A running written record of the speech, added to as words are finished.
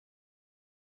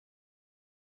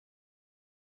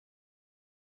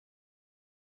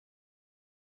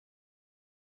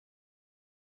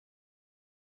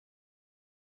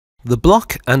The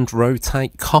block and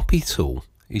rotate copy tool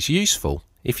is useful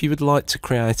if you would like to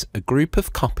create a group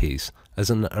of copies as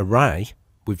an array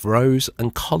with rows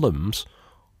and columns,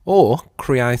 or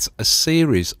create a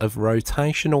series of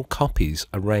rotational copies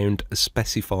around a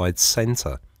specified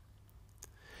center.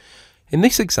 In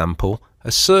this example,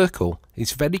 a circle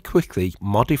is very quickly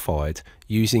modified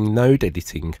using node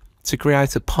editing to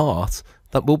create a part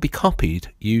that will be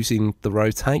copied using the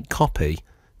rotate copy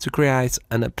to create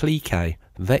an applique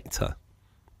vector.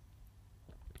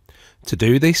 To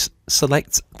do this,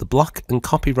 select the Block and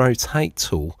Copy Rotate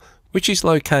tool, which is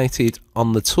located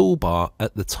on the toolbar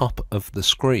at the top of the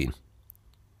screen.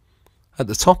 At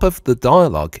the top of the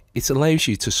dialog, it allows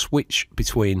you to switch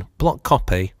between Block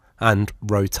Copy and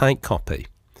Rotate Copy.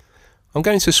 I'm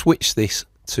going to switch this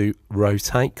to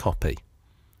Rotate Copy.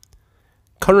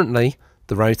 Currently,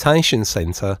 the rotation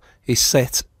center is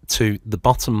set to the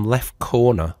bottom left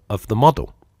corner of the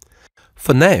model.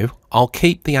 For now, I'll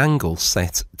keep the angle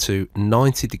set to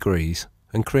 90 degrees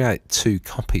and create 2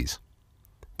 copies.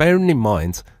 Bearing in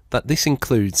mind that this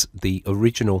includes the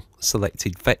original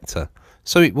selected vector,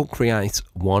 so it will create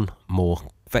 1 more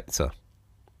vector.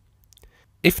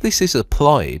 If this is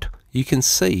applied, you can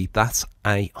see that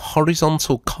a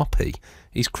horizontal copy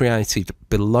is created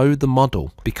below the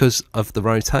model because of the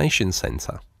rotation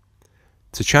center.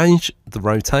 To change the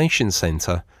rotation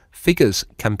center, figures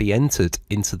can be entered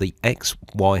into the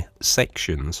X/Y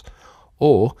sections,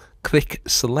 or click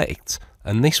Select,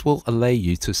 and this will allow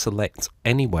you to select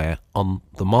anywhere on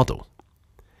the model.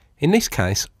 In this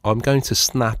case, I'm going to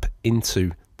snap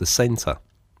into the center.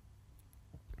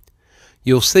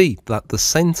 You'll see that the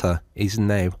center is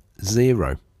now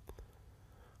 0.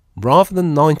 Rather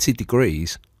than 90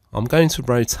 degrees, I'm going to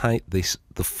rotate this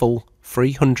the full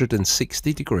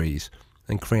 360 degrees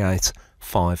and create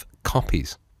 5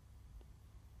 copies.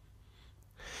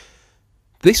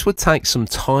 This would take some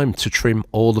time to trim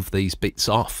all of these bits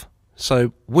off,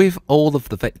 so with all of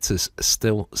the vectors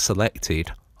still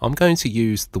selected, I'm going to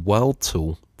use the Weld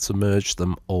tool to merge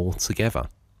them all together.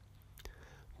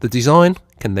 The design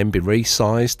can then be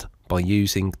resized by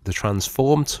using the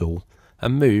Transform tool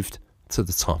and moved to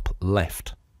the top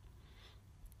left.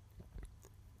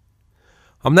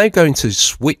 I'm now going to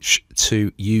switch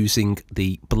to using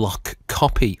the Block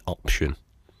Copy option.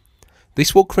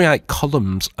 This will create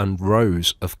columns and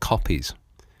rows of copies.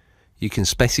 You can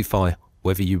specify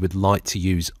whether you would like to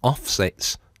use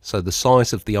offsets, so the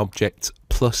size of the object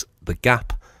plus the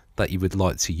gap that you would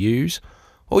like to use,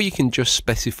 or you can just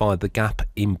specify the gap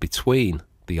in between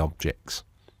the objects.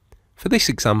 For this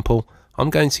example, I'm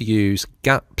going to use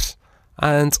gaps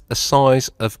and a size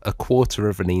of 1/4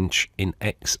 of an inch in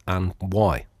X and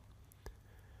Y.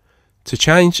 To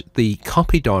change the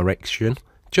copy direction,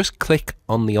 just click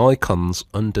on the icons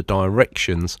under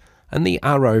Directions and the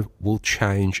arrow will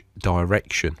change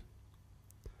direction.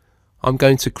 I'm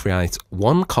going to create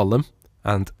 1 column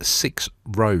and 6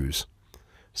 rows.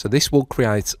 So this will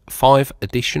create 5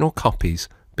 additional copies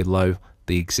below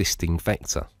the existing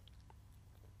vector.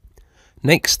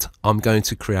 Next, I'm going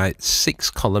to create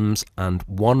 6 columns and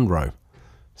 1 row.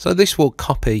 So this will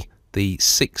copy the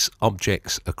 6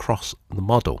 objects across the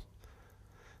model.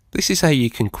 This is how you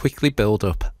can quickly build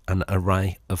up an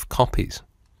array of copies.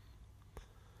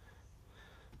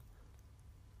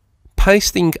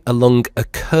 Pasting along a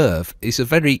curve is a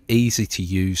very easy to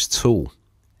use tool.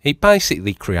 It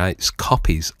basically creates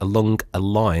copies along a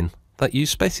line that you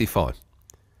specify.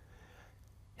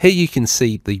 Here you can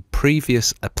see the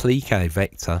previous applique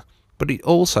vector, but it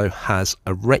also has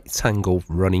a rectangle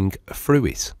running through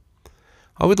it.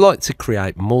 I would like to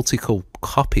create multiple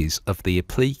copies of the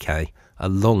applique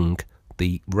along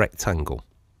the rectangle.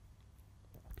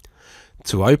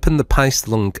 To open the Paste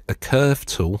Along a Curve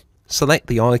tool, select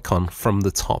the icon from the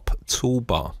top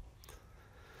toolbar.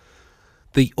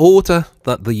 The order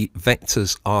that the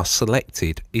vectors are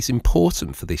selected is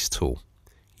important for this tool.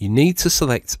 You need to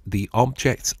select the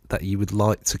object that you would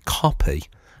like to copy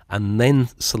and then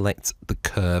select the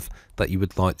curve that you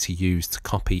would like to use to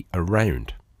copy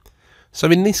around. So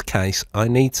in this case, I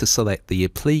need to select the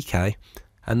applique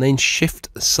and then Shift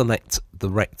select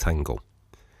the rectangle.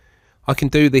 I can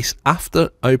do this after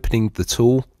opening the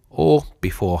tool or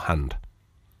beforehand.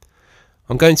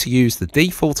 I'm going to use the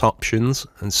default options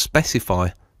and specify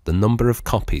the number of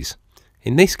copies,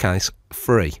 in this case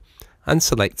 3, and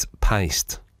select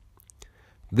Paste.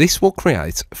 This will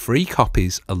create 3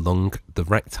 copies along the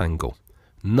rectangle,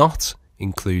 not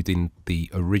including the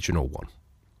original one.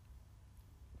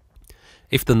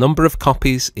 If the number of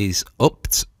copies is up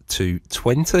to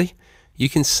 20, you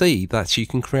can see that you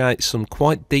can create some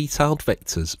quite detailed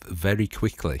vectors very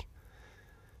quickly.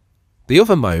 The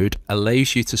other mode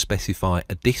allows you to specify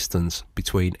a distance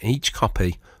between each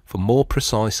copy for more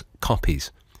precise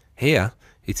copies. Here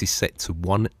it is set to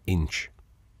 1 inch.